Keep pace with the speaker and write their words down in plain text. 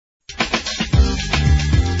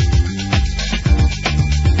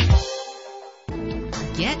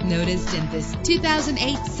noticed in this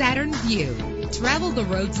 2008 Saturn VUE. Travel the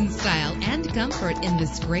roads in style and comfort in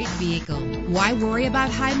this great vehicle. Why worry about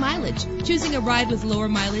high mileage? Choosing a ride with lower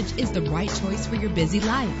mileage is the right choice for your busy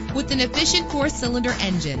life. With an efficient 4-cylinder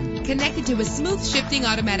engine connected to a smooth shifting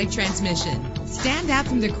automatic transmission. Stand out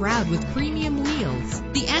from the crowd with premium wheels.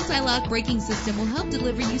 The anti-lock braking system will help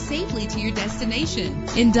deliver you safely to your destination.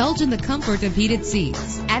 Indulge in the comfort of heated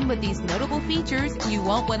seats. And with these notable features, you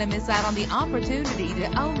won't want to miss out on the opportunity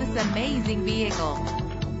to own this amazing vehicle.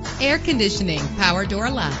 Air conditioning, power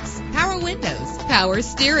door locks, power windows, power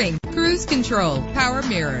steering, cruise control, power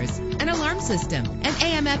mirrors, an alarm system, an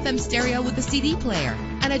AM/FM stereo with a CD player,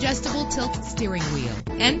 an adjustable tilt steering wheel.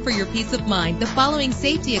 And for your peace of mind, the following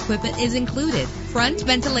safety equipment is included: front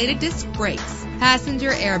ventilated disc brakes,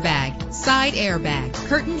 passenger airbag, side airbag,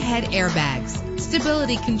 curtain head airbags,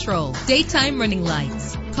 stability control, daytime running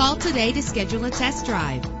lights. Call today to schedule a test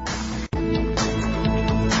drive.